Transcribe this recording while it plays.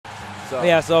So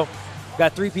yeah, so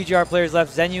got 3 PGR players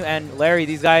left. Zenyou and Larry,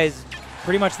 these guys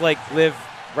pretty much like live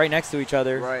right next to each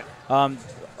other. Right.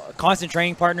 Constant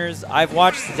training partners. I've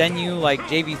watched Zenyou like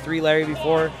JV3 Larry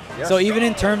before. Yes. So even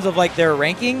in terms of like their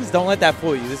rankings, don't let that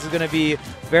fool you. This is going to be a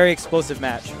very explosive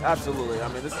match. Absolutely. I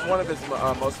mean, this is one of his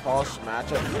most polished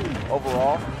matchups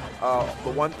overall.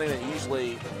 The one thing that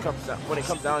usually comes down, when it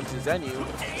comes down to Zenyou,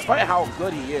 despite how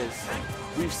good he is,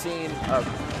 we've seen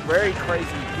very crazy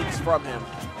peaks from him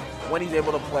when he's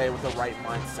able to play with the right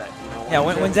mindset. You know, Yeah,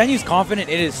 when Zenyou's confident,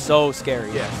 it is so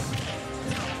scary. Yes.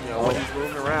 You know, when he's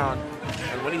moving around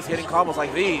and when he's hitting combos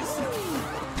like these.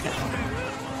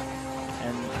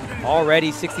 And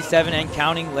already 67 and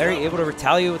counting. Larry able to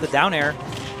retaliate with a down air.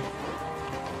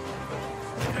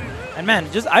 And man,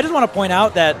 I just want to point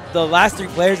out that the last 3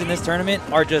 players in this tournament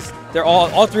are just, they're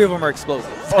all 3 of them are explosive.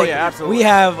 Oh like, yeah, absolutely. We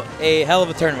have a hell of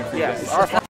a tournament for you yes.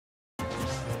 guys.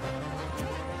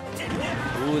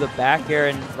 Ooh, the back air,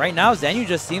 and right now Zenyou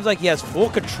just seems like he has full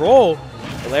control.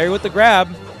 Larry with the grab.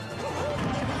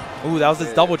 Ooh, that was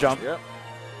his double jump. Yep.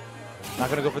 Not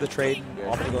gonna go for the trade.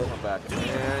 Off to go back.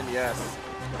 And yes,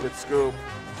 good scoop.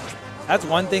 That's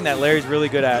one thing that Larry's really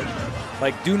good at.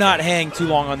 Like, do not hang too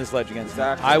long on this ledge against me.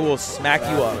 I will smack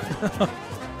you up.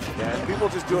 Yeah, and people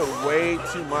just do it way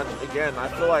too much. Again, I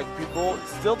feel like people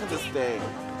still to this day,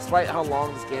 despite how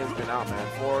long this game's been out, man,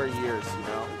 4 years, you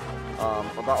know.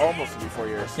 About almost to be 4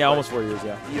 years. Yeah, almost 4 years,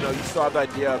 yeah. You know, you still have the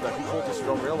idea that people just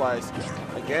don't realize,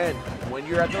 again, when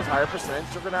you're at those higher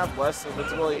percents, you're going to have less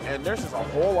invincibility, and there's just a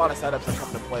whole lot of setups that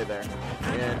come into play there.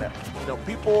 And, you know,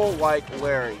 people like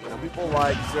Larry, you know, people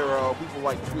like Zero, people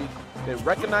like Tweak, they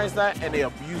recognize that and they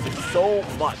abuse it so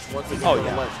much once they get to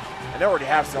the ledge. And they already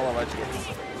have several ledge games.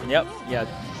 Yep, yeah.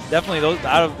 Definitely those,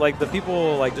 out of like the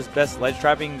people like just best ledge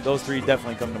trapping, those 3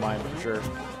 definitely come to mind for sure.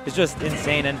 It's just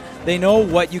insane, and they know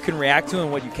what you can react to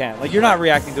and what you can't. Like, you're not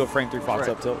reacting to a frame 3 Fox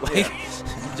up tilt. Like,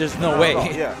 just no way.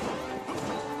 Yeah.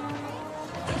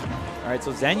 All right,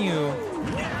 so Zenyou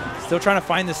still trying to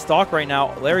find the stock right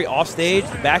now. Larry off stage,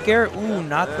 back air. Ooh,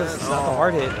 not the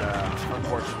hard hit. Yeah,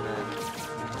 unfortunate.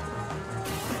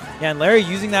 Yeah, and Larry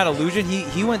using that illusion,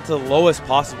 he went to the lowest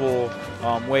possible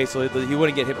way so he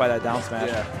wouldn't get hit by that down smash.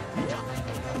 Yeah.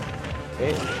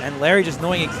 Okay. And Larry just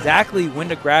knowing exactly when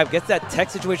to grab, gets that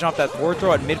tech situation off that forward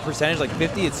throw at mid percentage, like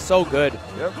 50. It's so good.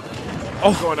 Yep.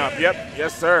 Oh, going up. Yep.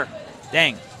 Yes, sir.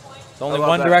 Dang. There's only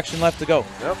one direction left to go.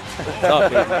 Yep.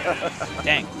 Tough, baby.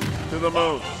 Dang. To the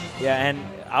moon. Yeah, and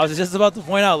I was just about to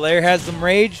point out, Larry has some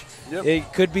rage. Yep.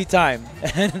 It could be time.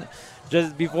 And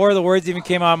just before the words even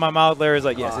came out of my mouth, Larry's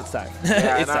like, yes, it's time.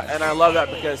 Yeah, it's time. And I love that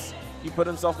because he put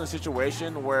himself in a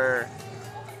situation where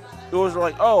it was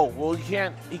like, oh, well, he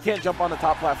can't jump on the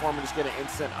top platform and just get an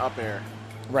instant up air.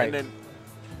 Right. And then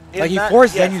like he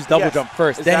forced Zenyou's double jump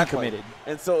first, exactly. then he committed.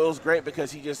 And so it was great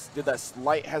because he just did that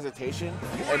slight hesitation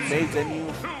and made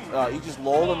Zenyou, he just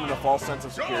lulled him in a false sense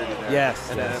of security there. Yes.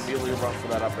 And then immediately run for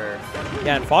that up air.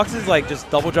 Yeah, and Fox's like just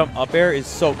double jump up air is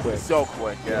so quick. So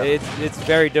quick, yeah. It's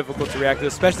very difficult to react to,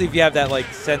 especially if you have that like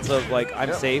sense of like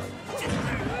I'm safe.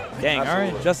 Dang, Absolutely.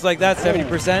 all right, just like that,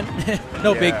 70%.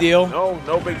 No big deal.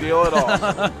 No big deal at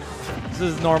all. This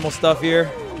is normal stuff here.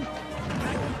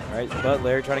 All right, but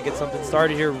Larry trying to get something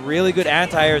started here. Really good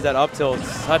anti-airs at up tilt.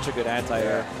 Such a good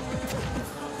anti-air.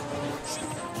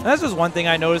 And that's just one thing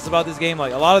I noticed about this game.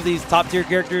 Like a lot of these top tier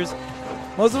characters,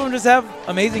 most of them just have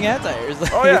amazing anti-airs.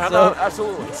 Like, Oh yeah, so,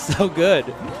 absolutely. It's so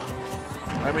good.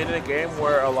 I mean, in a game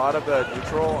where a lot of the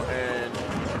neutral and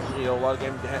a lot of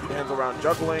games handle around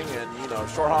juggling and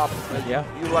short hops, and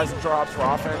utilizing short hops for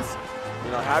offense.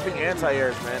 Having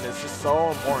anti-airs, man, is just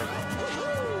so important.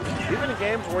 Even in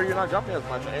games where you're not jumping as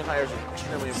much, anti-airs are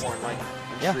extremely important, like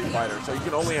in Street Fighter. So you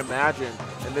can only imagine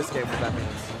in this game what that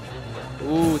means.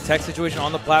 Ooh, tech situation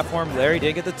on the platform. Larry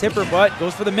did get the tipper, but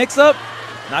goes for the mix-up.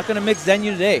 Not going to mix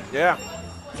Zenyou today. Yeah.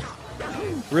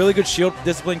 Really good shield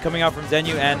discipline coming out from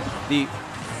Zenyou, and the...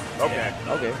 Okay.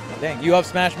 Okay. Dang, you up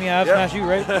smash me, I up smash you,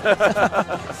 right?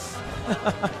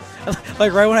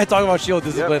 Like right when I talk about shield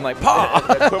discipline, like, paw!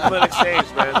 Equivalent exchange,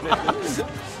 man.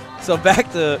 So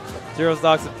back to 0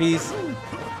 stocks apiece.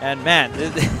 And man,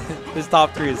 this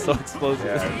top 3 is so explosive.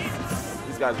 Yeah.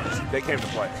 These guys, they came to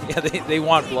play. Yeah, they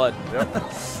want blood.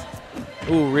 Yep.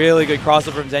 Ooh, really good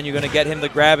crossover from Zenyou. Going to get him the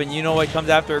grab, and you know what comes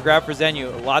after a grab for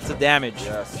Zenyou? Lots of damage.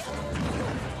 Yes.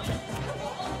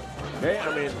 Okay,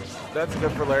 I mean, that's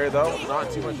good for Larry, though.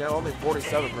 Not too much down, only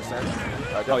 47%.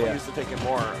 Definitely used to taking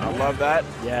more. I love that.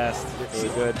 Yes, really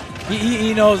good.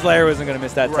 He knows Larry wasn't going to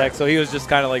miss that tech, so he was just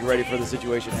kind of like ready for the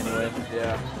situation anyway.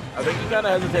 Yeah. I think he kind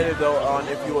of hesitated, though, on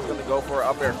if he was going to go for an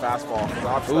up air fastball.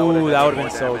 Ooh, that would have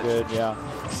been so good, yeah.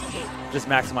 Just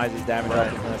maximize his damage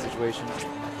out in that situation.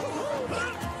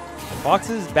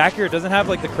 Fox's back here doesn't have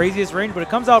like the craziest range, but it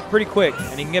comes out pretty quick,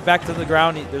 and he can get back to the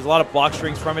ground. There's a lot of block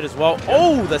strings from it as well.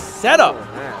 Oh, the setup!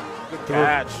 Oh, man. Good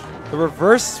catch. The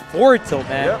reverse forward tilt,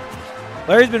 man. Yep.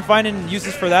 Larry's been finding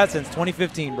uses for that since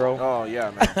 2015, bro. Oh,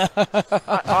 yeah, man.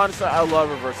 Honestly, I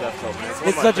love reverse F tilt, man.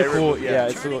 It's such a cool, yeah,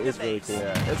 it's really cool.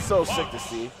 Yeah, it's so sick to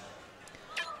see.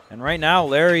 And right now,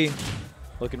 Larry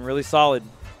looking really solid.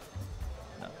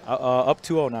 Up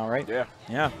 2-0 now, right? Yeah.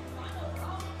 Yeah.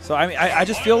 So, I mean, I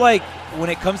just feel like when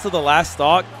it comes to the last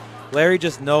stock, Larry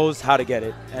just knows how to get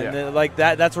it. And like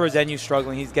that's where Zenyou's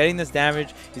struggling. He's getting this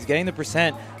damage, he's getting the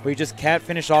percent, but he just can't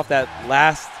finish off that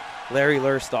last Larry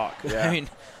Lurr stock. Yeah. I mean,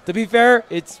 to be fair,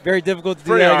 it's very difficult to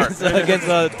do that against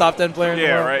a top 10 player in the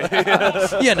world.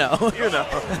 Right. You know. You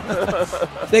know.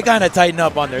 They kind of tighten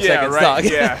up on their second stock.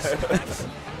 Yeah,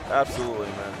 absolutely,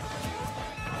 man.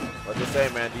 Like I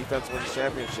say, man, defense wins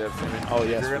championships. I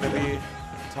mean, if you're going to be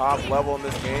top level in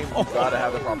this game, you've got to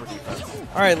have the proper defense.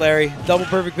 All right, Larry, double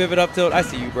perfect pivot up tilt. I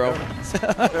see you, bro.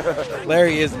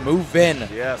 Larry is moving.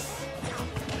 Yes.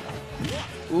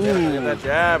 Ooh. Yeah, that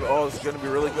jab. Oh, this is going to be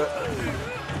really good.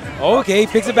 Okay, he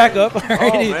picks it back up.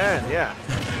 Oh, man, yeah.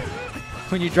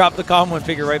 When you drop the combo and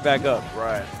pick it right back up.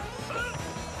 Right.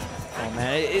 Oh,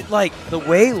 man, it like the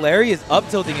way Larry is up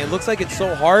tilting, it looks like it's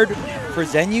so hard for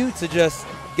Zenyou to just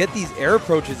get these air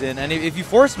approaches in. And if you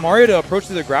force Mario to approach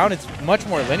to the ground, it's much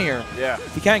more linear. Yeah.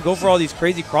 He can't go for all these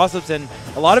crazy cross-ups, and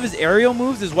a lot of his aerial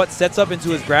moves is what sets up into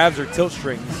his grabs or tilt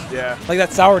strings. Yeah. Like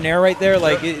that sour nair right there,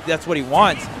 like that's what he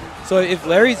wants. So if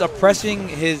Larry's oppressing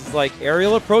his like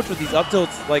aerial approach with these up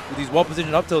tilts, like with these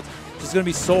well-positioned up tilts, it's just going to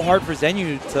be so hard for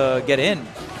Zenyou to get in.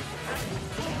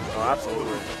 Oh,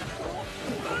 absolutely.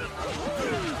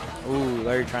 Ooh,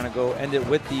 Larry trying to go end it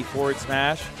with the forward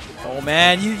smash. Oh,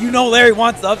 man, you know Larry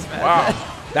wants the up smash. Wow.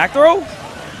 Back throw?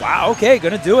 Wow, okay,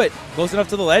 going to do it. Close enough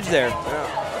to the ledge there.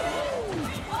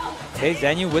 Yeah. Okay,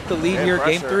 Zenyou with the lead And here,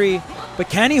 pressure. Game 3. But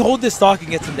can he hold this stock and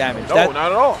get some damage? No,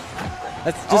 not at all.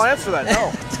 That's just I'll answer that,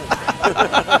 no.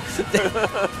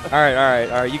 All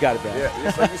right, you got it, man. Yeah,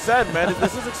 just like you said, man,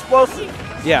 this is explosive.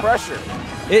 Yeah. Pressure.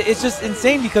 It's just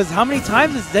insane because how many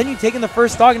times has Zenyou taken the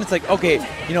first stock and it's like, okay,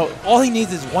 you know, all he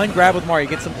needs is one grab with Mario,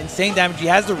 get some insane damage. He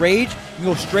has the rage, he can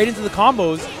go straight into the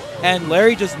combos, and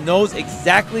Larry just knows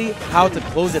exactly how to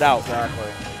close it out.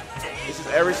 Exactly. It's just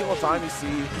every single time you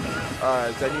see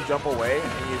Zenyou jump away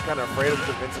and he's kind of afraid of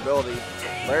his invincibility,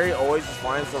 Larry always just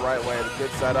finds the right way, the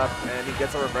good setup, and he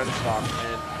gets a revenge stock.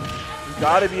 And you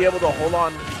got to be able to hold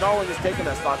on. It's not only just taking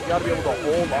that stock, you got to be able to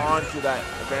hold on to that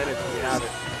advantage when you have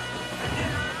it.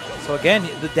 So again,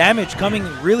 the damage coming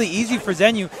really easy for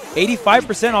Zenyou.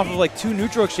 85% off of like 2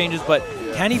 neutral exchanges, but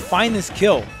can he find this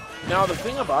kill? Now the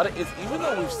thing about it is, even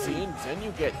though we've seen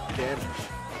Zenyou get damage,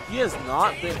 he has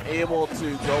not been able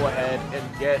to go ahead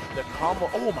and get the combo.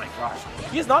 Oh my gosh.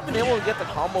 He has not been able to get the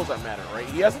combos that matter, right?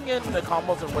 He hasn't gotten the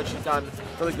combos in which he's done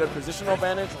really good positional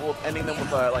advantage, ending them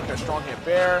with like a strong hit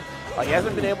bear. He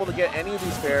hasn't been able to get any of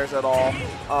these pairs at all.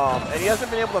 And he hasn't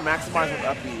been able to maximize with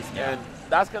up Bs. And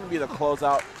that's going to be the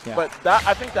closeout. Yeah. But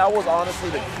I think that was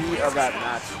honestly the key of that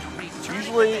match.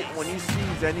 Usually when you see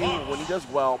Zenyou, when he does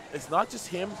well, it's not just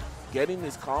him getting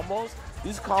these combos.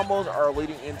 These combos are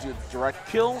leading into direct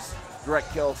kills,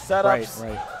 direct kill setups.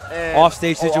 Right. And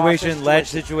off-stage situation, ledge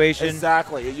situation.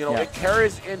 Exactly. You know, it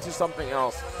carries into something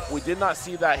else. We did not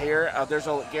see that here.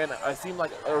 It seemed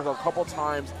like there was a couple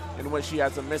times in which he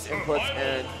had some missed inputs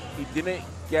and he didn't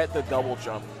get the double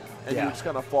jump. And he would just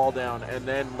kind of fall down. And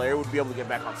then Larry would be able to get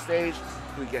back on stage.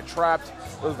 He would get trapped.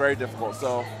 It was very difficult.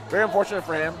 So very unfortunate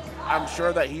for him. I'm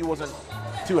sure that he wasn't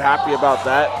too happy about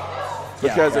that.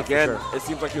 Because, again, it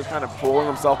seems like he was kind of pulling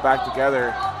himself back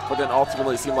together, but then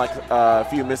ultimately it seemed like a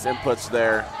few missed inputs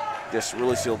there just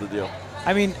really sealed the deal.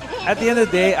 I mean, at the end of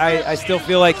the day, I still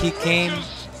feel like he came,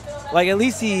 like at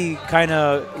least he kind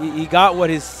of, he got what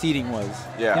his seeding was.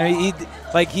 Yeah. You know,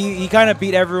 he kind of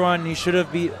beat everyone. He should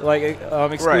have beat, like,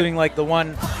 excluding like the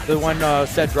one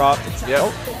set drop.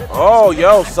 Yep. Oh,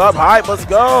 yo, sub hype, let's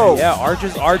go. Yeah,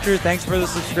 Archer, thanks for the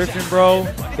subscription, bro.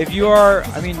 If you are,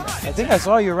 I mean, I think I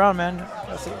saw you around, man.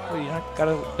 You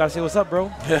gotta say what's up,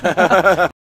 bro.